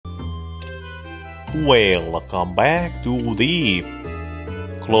Welcome back to the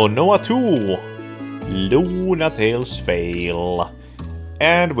Klonoa 2 Luna Tales Fail.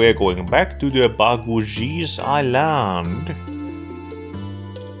 And we're going back to the Baguji's Island.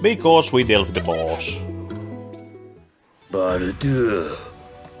 Because we dealt with the boss. Bardu,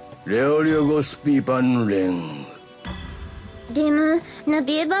 Leoliogos Pipan Ring. Dim,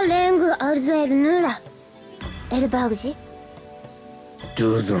 Nabiba Lang Arzel Nura. El Bagji?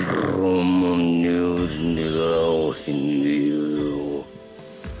 To the Roman news, nigga, in you.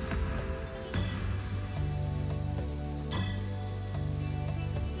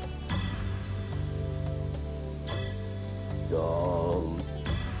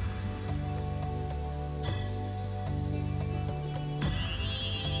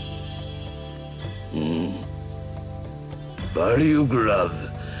 Value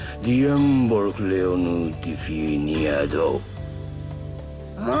glove, Diambork Leonu Tifiniado.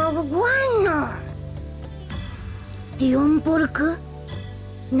 Magguano. Diompork?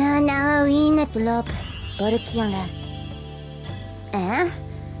 Nana Wina Tlop, Borkiana. Eh?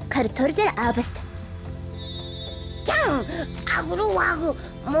 Cartorder Abest. Yang, Agruagu,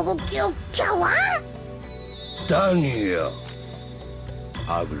 Mogokyo Kawa? Tanya.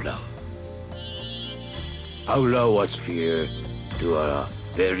 Agla. Agla was fear to a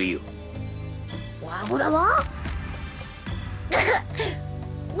very. Wagurawa?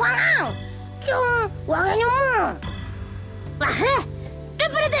 Wow! Kyung, Waganu! Aha!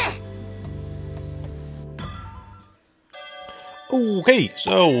 Okay,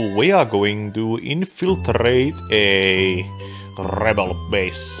 so we are going to infiltrate a rebel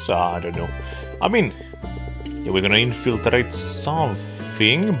base. I don't know. I mean, yeah, we're gonna infiltrate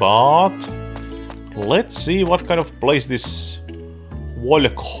something, but let's see what kind of place this wall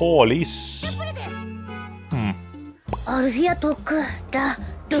call is. Orvia took the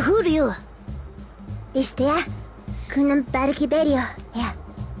Duhurio. Is there? Kunam Barkiberio, yeah.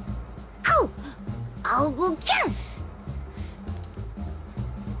 Ow! I'll go jump!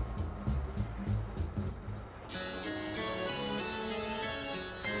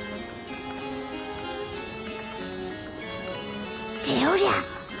 Teoria!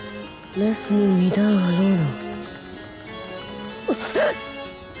 Let me down alone.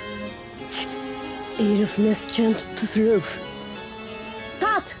 Elfness chant to slope.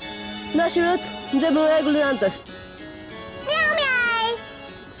 Cut! Nashrut, the Boeglant. Meow meow!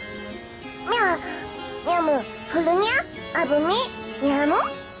 Meow! Yamu, Hulunya, Abumi, Yamu?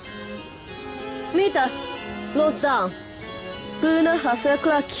 Meet us. Not down. Puna has a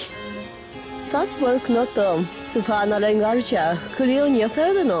crack. Such work not done. Sufana Rengarcha, Cleonia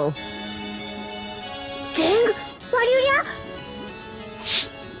Ferdinand. Ring? Valuria?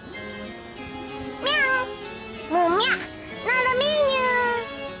 Meow! Mumia! Nada menu!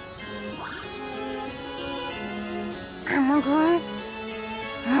 Amogon?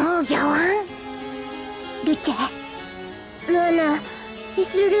 Oh, Yawan? Luce? Luna,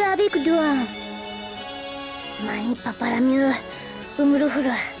 Isuru Abik Duan. Mani Paparamu,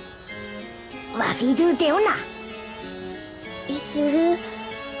 Umruhura. Wafidu Deona. Isuru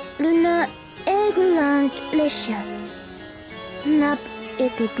Luna Eggland Lesha. Nap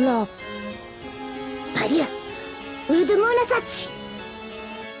Eku Glob. Paria, Udumuna Sachi.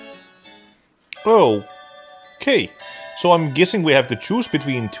 Oh, okay. So I'm guessing we have to choose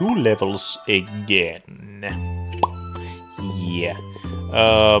between two levels again. Yeah.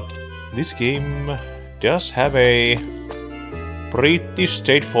 This game does have a pretty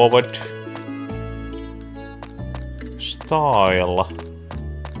straightforward style.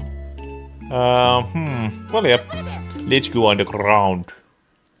 Well, yeah. Let's go underground.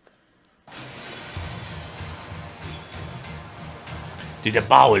 To the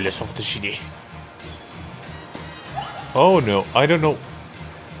bowels of the city. Oh no, I don't know.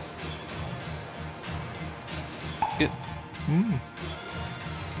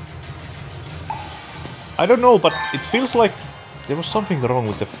 I don't know, but it feels like there was something wrong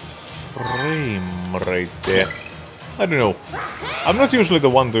with the frame right there. I don't know. I'm not usually the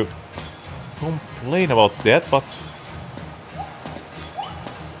one to complain about that, but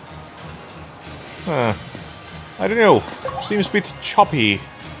I don't know. Seems a bit choppy.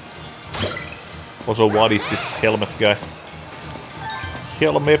 Also, what is this helmet guy?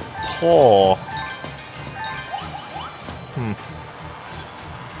 Helmet paw.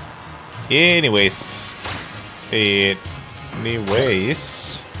 Anyways. Where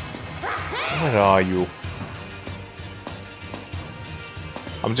are you?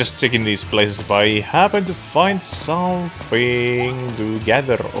 I'm just checking these places if I happen to find something to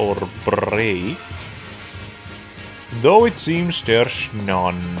gather or break. Though it seems there's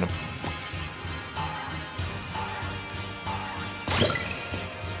none.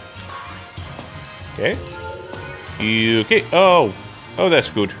 Okay. Okay. Oh. Oh, that's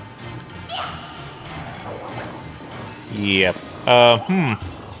good. Yep.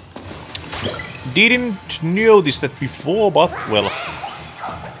 Didn't notice that before, but well.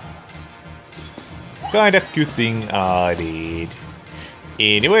 Kinda good thing I did.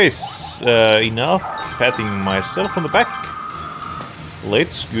 Anyways, enough patting myself on the back.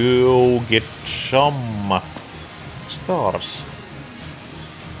 Let's go get some stars.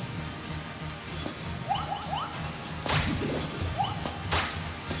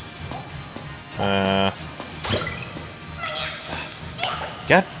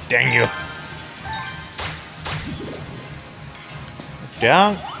 God dang you.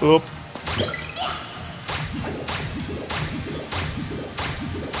 Down, up.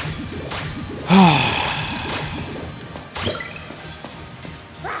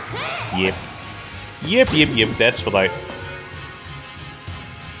 Yep, that's what I...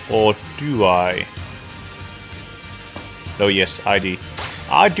 Or do I? Oh yes, I do.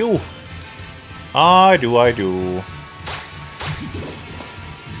 I do! I do.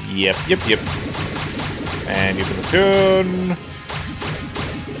 Yep. And you're gonna turn.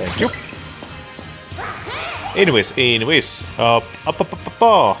 Thank you. Anyways, up.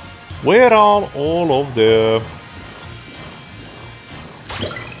 Where are all of the...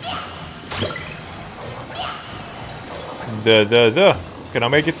 Can I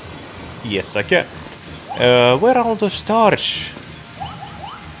make it? Yes, I can. Where are all the stars?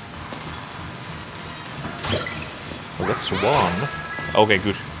 Oh, that's one. Okay,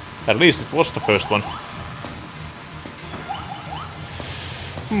 good. At least it was the first one.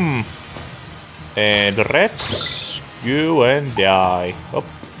 And reds, you and I. Oh,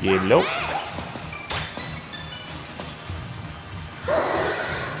 yellow.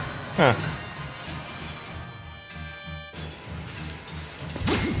 Huh.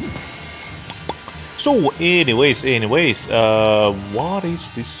 So, anyways, what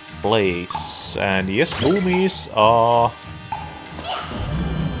is this place? And yes, boomies are...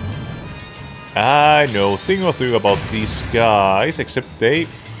 I know thing or two about these guys, except they...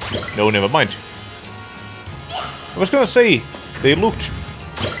 No, never mind. I was gonna say, they looked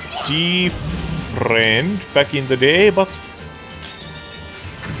different back in the day, but...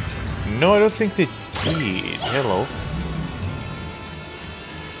 No, I don't think they did. Hello.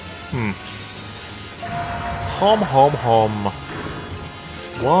 Home.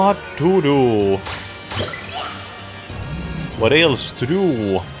 What to do? What else to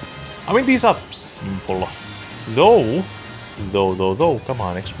do? I mean, these are simple. Though, come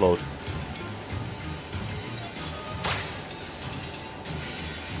on, explode.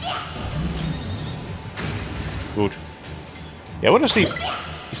 Good. Yeah, I wanna see...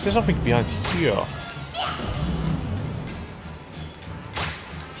 Is there something behind here?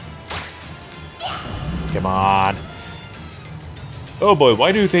 Come on. Oh boy,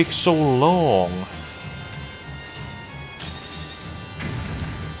 why do you take so long?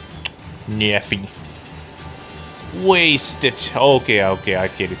 Nothing. Wasted. Okay, I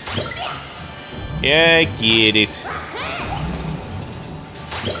get it. Yeah, I get it.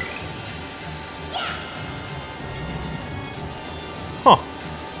 Huh.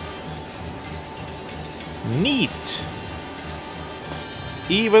 Neat.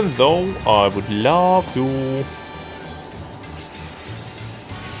 Even though I would love to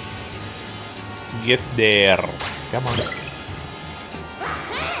get there. Come on.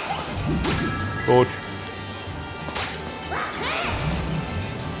 Good.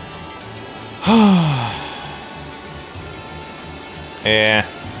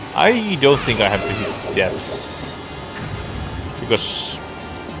 I don't think I have to hit that. Because...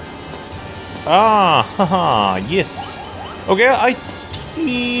 haha, yes. Okay, I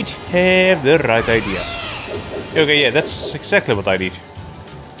did have the right idea. Okay, yeah, that's exactly what I did.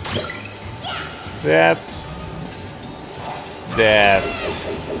 That.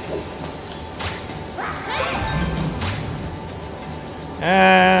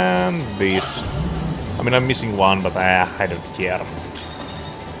 And this. I mean, I'm missing one, but I don't care.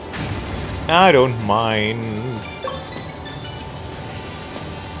 I don't mind.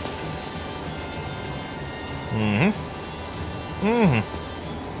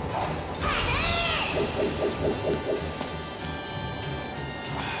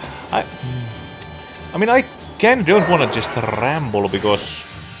 I mean, I kinda don't wanna just ramble because...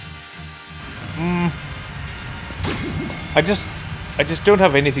 I just don't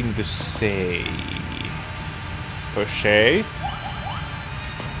have anything to say, per se.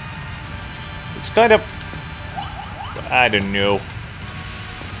 It's kind of... I don't know.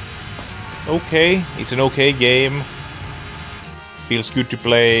 Okay, it's an okay game. Feels good to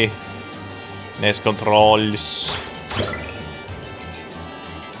play. Nice controls.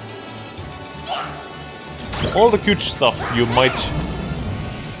 All the good stuff you might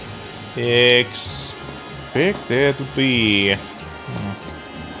expect there to be.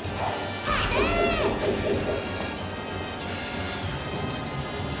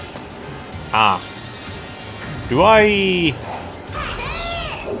 Ah. Do I?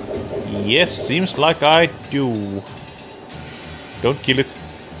 Yes, seems like I do. Don't kill it.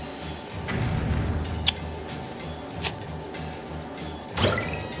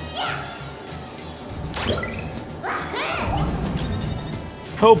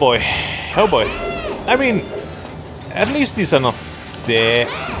 Oh boy. Oh boy. I mean, at least these are not there.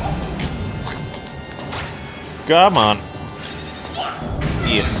 Come on.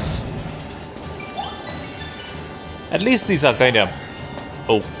 Yes. At least these are kind of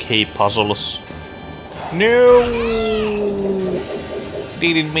okay puzzles. No!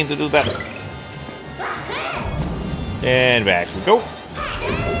 Didn't mean to do that. And back we go.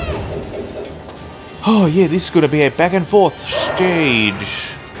 Oh yeah, this is gonna be a back and forth stage.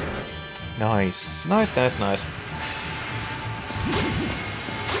 Nice, nice, nice, nice.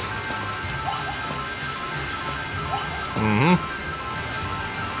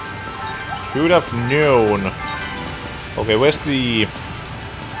 Should have known. Okay, where's the...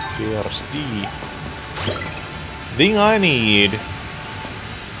 There's the... thing I need.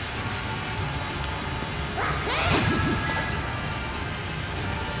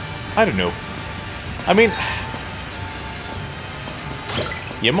 I don't know. I mean...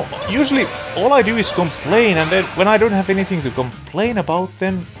 yeah, usually all I do is complain, and then when I don't have anything to complain about,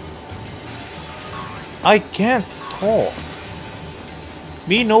 then... I can't talk.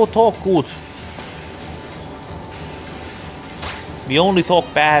 Me no talk good. We only talk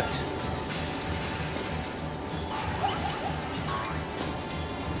bad.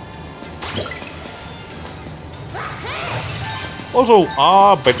 Also,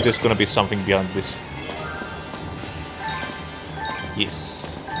 I bet there's gonna be something behind this.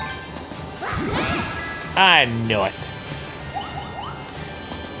 Yes. I know it.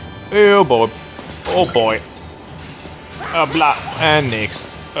 Oh boy. Oh boy. Blah. And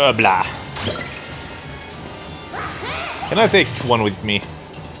next. Blah. Can I take one with me?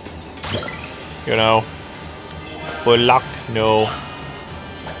 You know. For luck, no.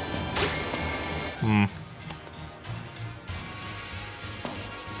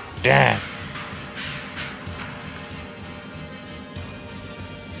 Damn.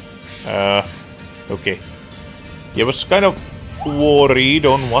 Okay. I was kind of worried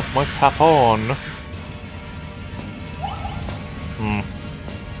on what might happen.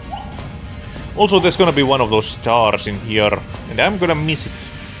 Also, there's gonna be one of those stars in here, and I'm gonna miss it.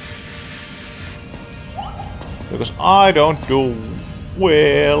 Because I don't do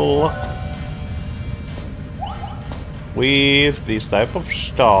well with this type of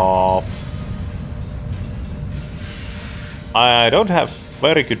stuff. I don't have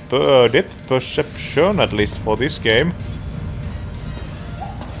very good depth perception, at least for this game.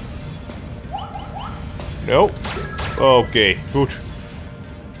 No. Okay, good.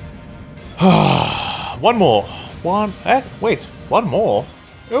 One more. Wait, one more?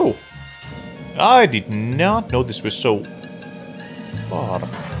 Oh. I did not know this was so far.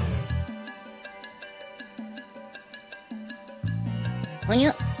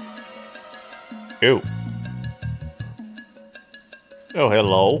 Oh. Oh,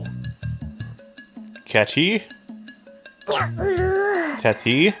 hello. Catty?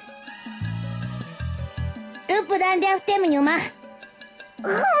 Tatty? ループダンデフテミニュマふみ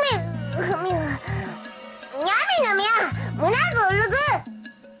ふみにゃみなみゃむなぐるぐ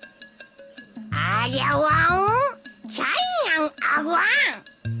ありゃわんキャイアンあわん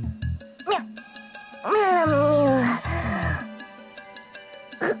みゃみゃみゃ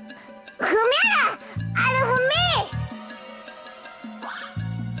ふみゃらあるふみ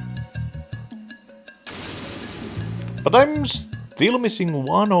But I'm still missing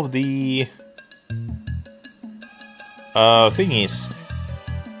one of the thingies.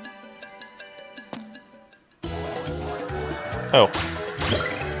 Oh.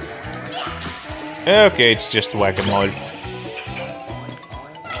 Okay, it's just whack-a-mole.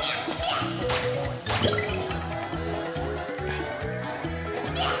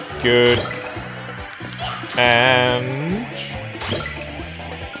 Good. And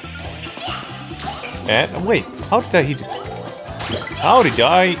wait, how did I hit it? How did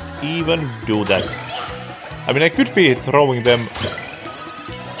I even do that? I mean, I could be throwing them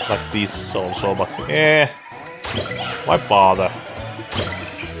like this also, but why bother?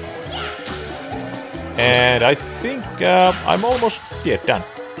 And I think I'm almost, yeah, done.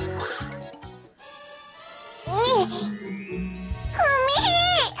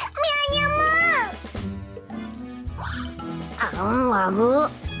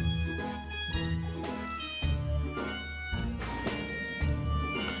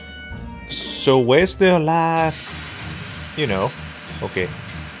 So where's the last, you know, okay.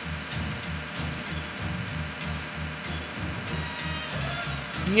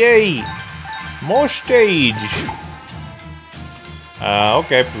 Yay! More stage!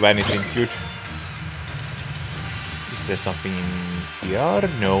 Okay, vanishing, good. Is there something in here?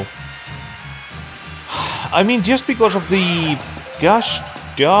 No. I mean, just because of the gosh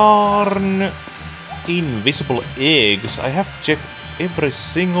darn invisible eggs, I have to check every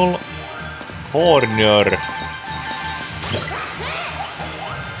single corner.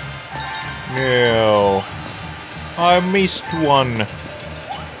 No. I missed one.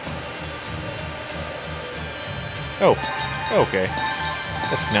 Oh, okay.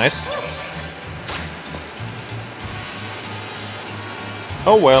 That's nice.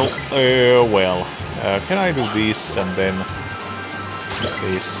 Oh well, well. Can I do this and then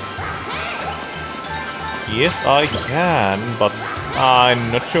this? Yes, I can, but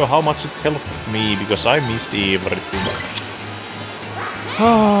I'm not sure how much it helped me because I missed everything.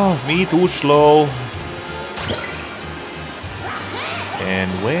 Ah, me too slow. And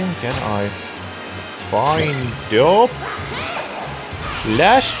when can I find up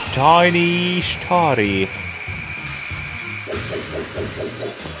last tiny starry?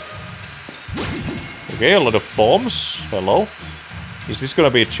 Okay, a lot of bombs. Hello. Is this gonna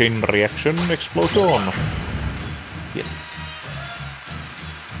be a chain reaction explosion? Yes.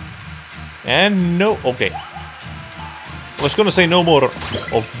 And no, okay. I was gonna say no more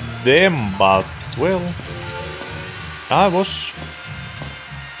of them, but, well, I was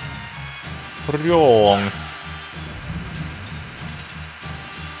wrong.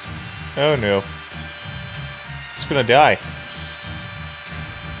 Oh no. It's gonna die.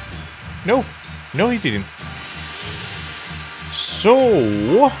 No. No, he didn't.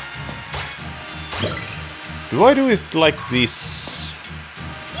 So... do I do it like this?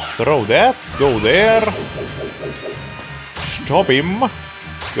 Throw that, go there. Stop him.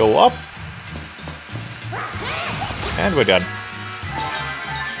 Go up. And we're done.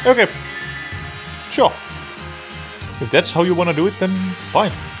 Okay. Sure. If that's how you wanna do it, then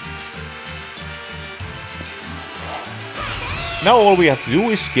fine. Now all we have to do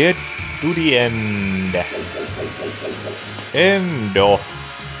is get to the end. End. Oh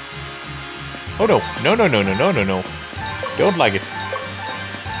no. No, no, no, no, no, no, no. Don't like it.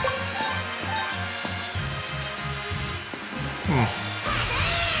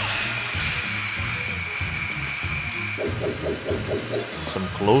 Some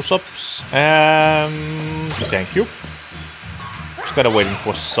close-ups and thank you. Just kinda waiting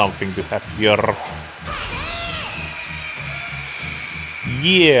for something to happen here.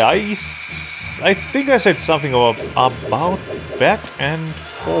 Yeah, I think I said something about back and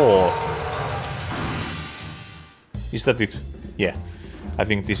forth. Is that it? Yeah, I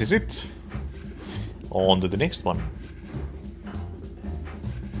think this is it. On to the next one.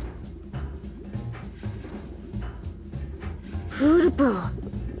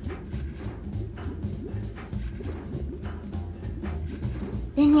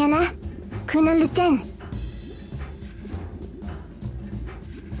 Eliana, Klonoa.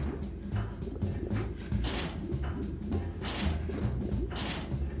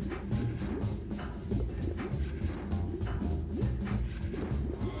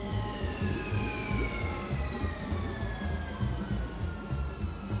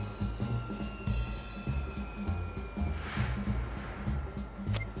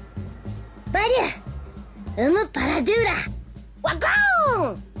 Baru, paradura.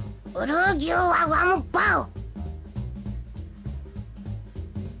 Wagong! Urugyo wawamupao.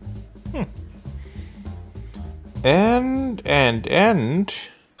 And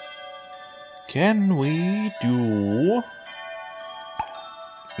can we do...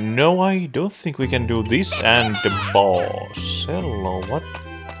 No, I don't think we can do this and the boss. Hello, what?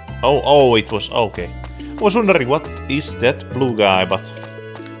 Oh, it was... okay. I was wondering what is that blue guy, but...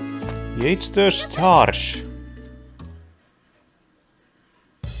 yeah, it's the stars.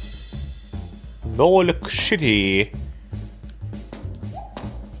 Look shitty.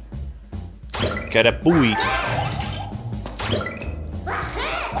 Kadabooey.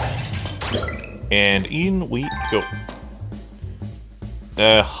 And in we go.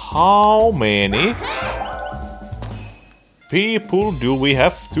 How many people do we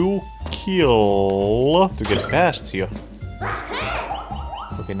have to kill to get past here?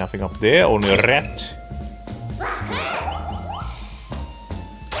 Okay, nothing up there, only a rat.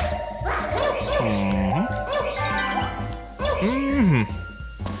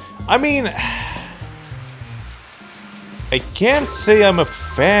 I mean, I can't say I'm a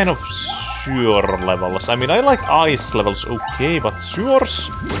fan of sewer levels. I mean, I like ice levels, okay, but sewers?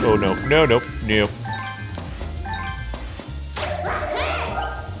 Oh no, no, no, no.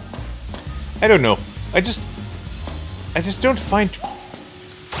 I don't know. I just don't find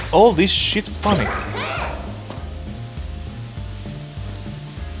all this shit funny.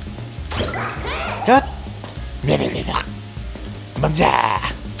 God.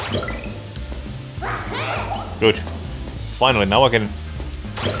 Good. Finally, now I can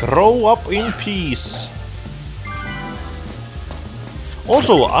throw up in peace.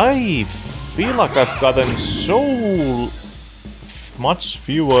 Also, I feel like I've gotten so much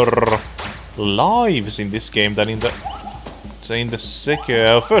fewer lives in this game than in the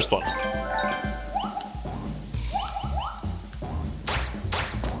first one.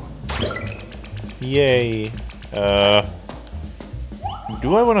 Yay.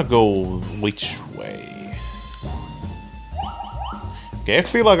 Do I wanna go which way? Okay, I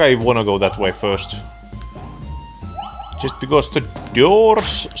feel like I wanna go that way first. Just because the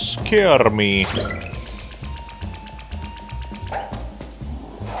doors scare me.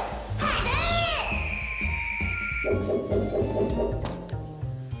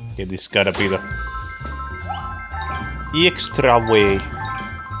 Okay, this gotta be the extra way.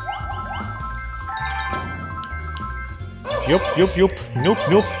 Yup, yup, yup. Nope,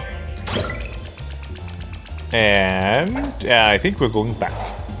 nope. And I think we're going back.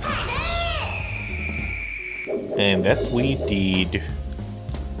 And that we did.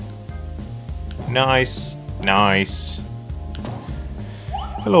 Nice, nice.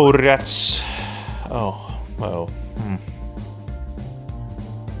 Hello, rats. Oh, well.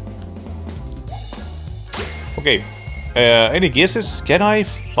 Okay. Any guesses? Can I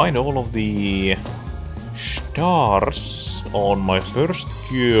find all of the stars on my first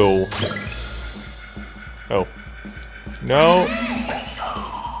go? Oh. No.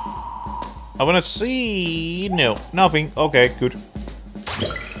 I wanna see... No, nothing. Okay, good.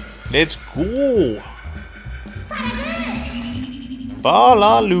 Let's go.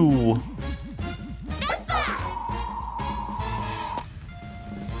 Balaloo.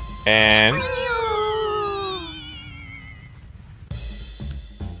 And...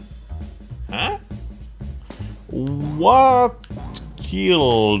 Huh? What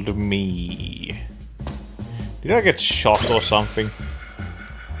killed me? Did I get shot or something?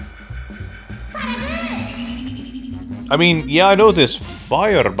 I mean, yeah, I know there's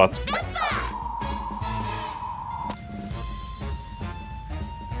fire, but...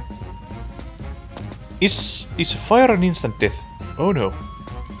 Is fire an instant death? Oh no.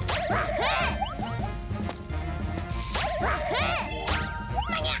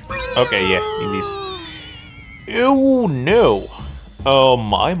 Okay, yeah, it is. Oh no!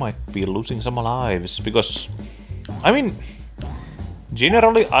 I might be losing some lives, because... I mean...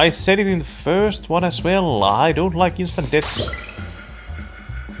 Generally, I said it in the first one as well, I don't like instant deaths.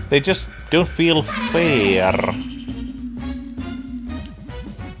 They just don't feel fair.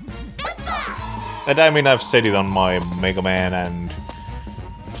 And I mean, I've said it on my Mega Man and...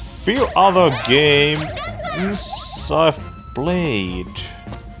 few other games I've played.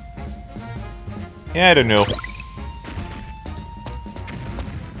 Yeah, I don't know.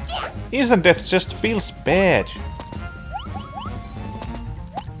 Instant death just feels bad.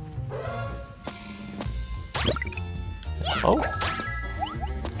 Oh.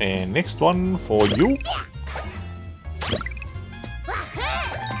 And next one for you.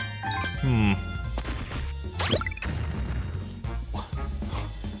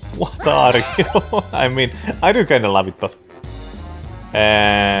 What are you? I mean, I do kinda love it, but...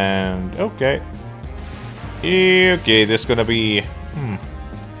 And... okay. Okay, there's gonna be...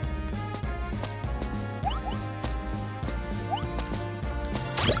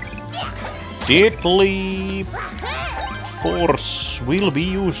 Deadly force will be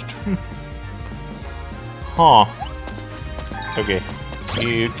used. Huh. Okay.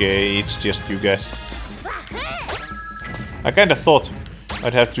 Okay, it's just you guys. I kinda thought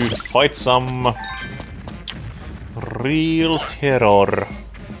I'd have to fight some real terror.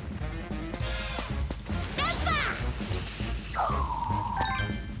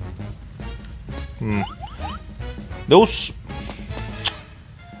 Those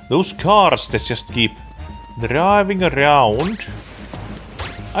cars that just keep driving around,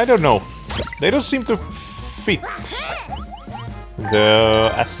 I don't know, they don't seem to fit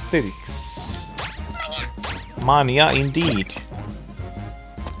the aesthetics. Mania indeed.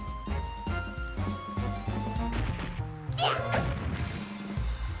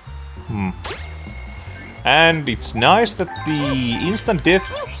 And it's nice that the instant death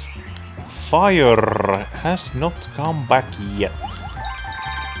fire has not come back yet.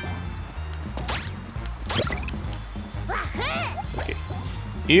 Okay.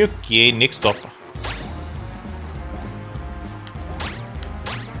 Okay, next up.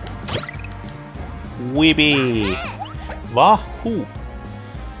 Whippy! Wahoo!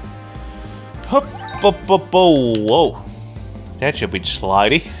 Hop, hop, hop, oh, whoa! That's a bit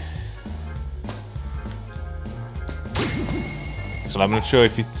slidey. So I'm not sure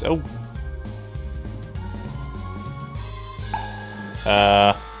if it's... Oh!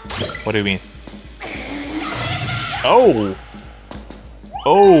 What do you mean? Oh!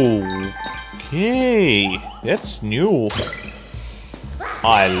 Okay! That's new.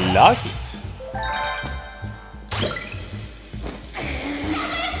 I like it.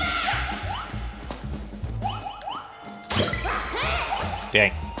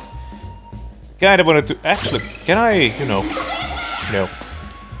 Dang. Kinda wanted to... Actually, can I, you know... No.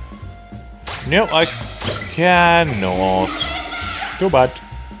 No, I cannot. Too bad.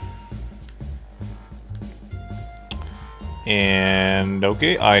 And...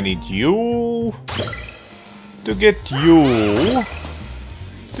 Okay, I need you... To get you...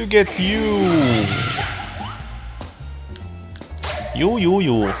 To get you...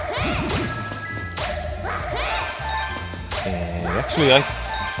 You. And actually, I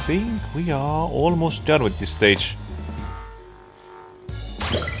think we are almost done with this stage.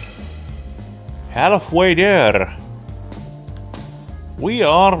 Halfway there. We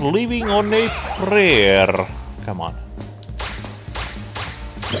are living on a prayer. Come on.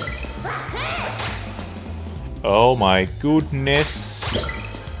 Oh my goodness.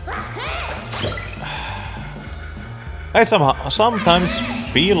 I sometimes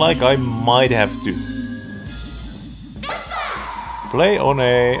feel like I might have to play on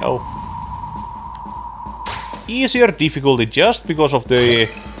a easier difficulty just because of the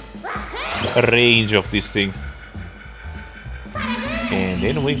range of this thing. And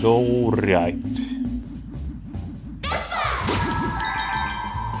then we go right.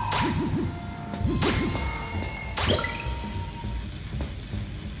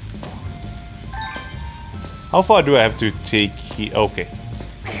 How far do I have to take here? Okay.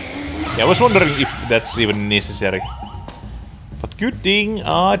 Yeah, I was wondering if that's even necessary. But good thing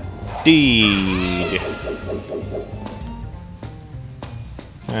I did.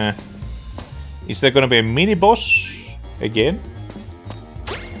 Is there gonna be a mini boss again?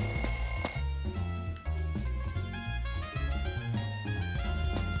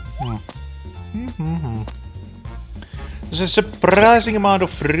 There's a surprising amount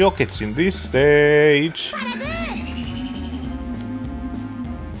of rockets in this stage.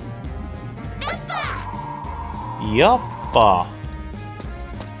 Yappa.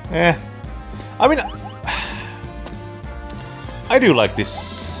 I mean, I do like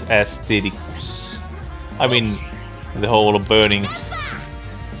this aesthetics. I mean, the whole burning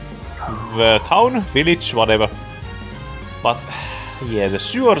town, village, whatever. But yeah, the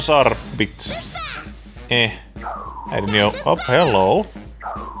sewers are a bit. I don't know. Oh, hello.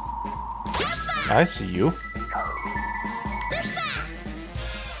 I see you.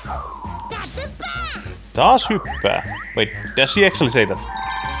 Taas hyppää. Wait, does she actually say that?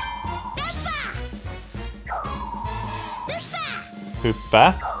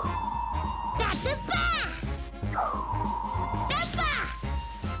 Hyppää.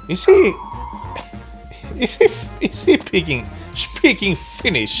 Is he speaking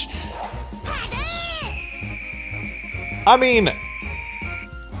Finnish? I mean,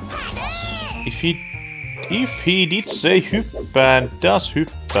 if he did say hyppää and does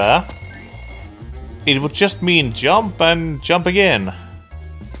hyppää, it would just mean jump and jump again.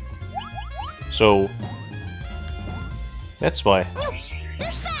 So that's why.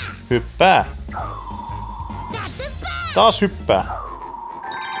 Hyppää. Taas hyppää.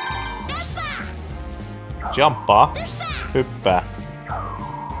 Jumppaa. Hyppää.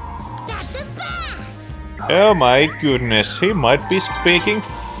 Oh my goodness, he might be speaking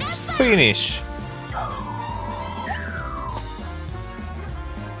Finnish.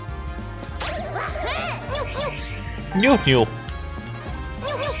 New.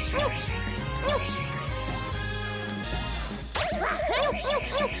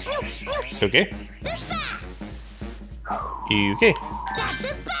 Okay. Okay.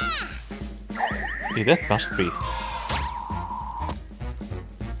 Yeah, that must be.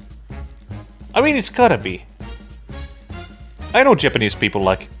 I mean, it's gotta be. I know Japanese people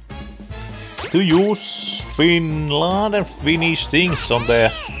like to use Finland and Finnish things on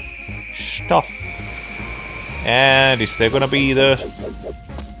their stuff. And is there gonna be the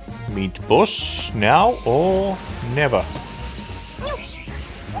mid-boss now or never?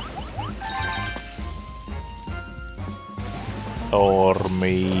 Or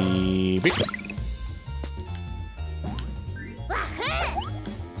maybe...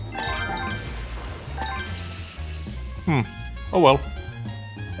 Oh well.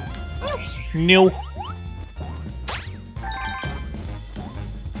 No.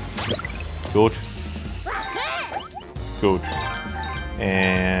 Good. Good.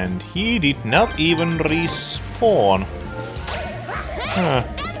 And he did not even respawn. Huh.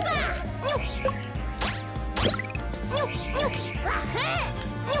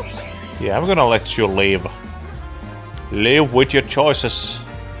 Yeah, I'm gonna let you live. Live with your choices.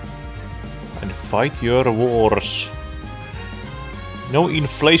 And fight your wars. No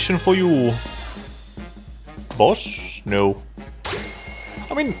inflation for you. Boss? No.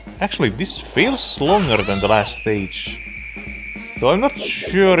 I mean, actually, this feels longer than the last stage. Though I'm not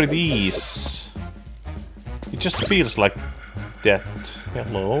sure it is. It just feels like that.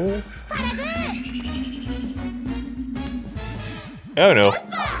 Hello? Oh no.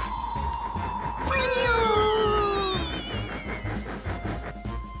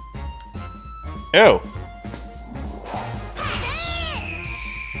 Oh.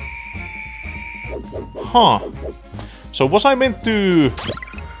 Huh. So was I meant to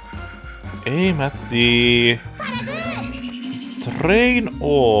aim at the train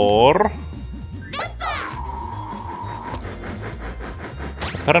or...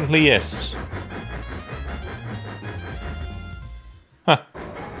 Apparently yes. Huh.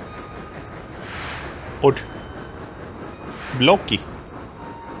 Odd. Blocky.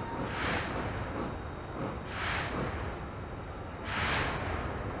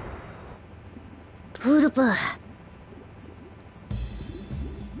 Purple.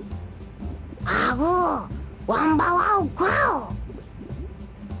 Ago, wamba wow wow.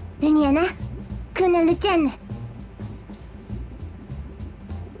 Dunia na, kuna lucan.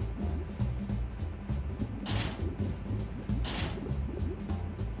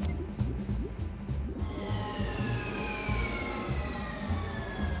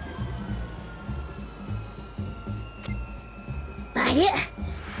 Balik,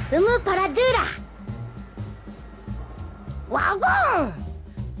 temu paradura. Wagon,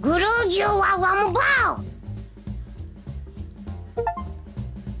 Guruju wagon bow.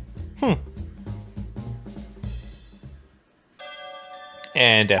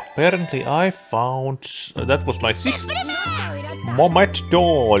 And apparently I found... that was my 6th Momet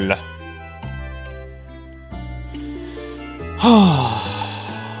doll.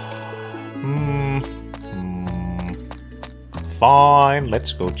 Fine,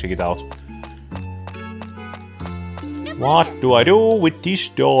 let's go check it out. What do I do with these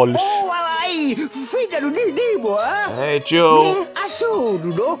dolls? Hey Joe.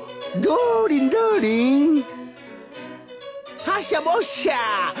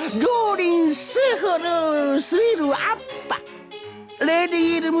 Hashabosha, Dorin Sihuru, Sriru Appa,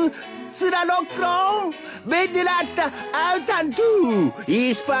 Lady Idum, Siralocron, Bedilata, Altantu,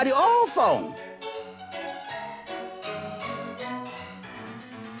 Ispari Orphon.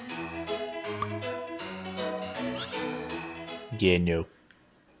 Yeah, no.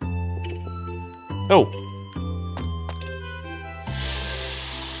 Oh.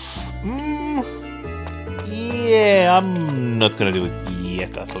 Yeah, I'm not gonna do it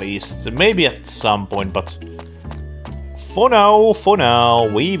yet, at least. Maybe at some point, but for now,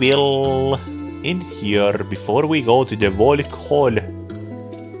 we will end here before we go to the Volk Hall.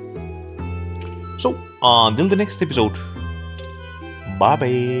 So, until the next episode, bye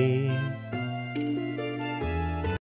bye.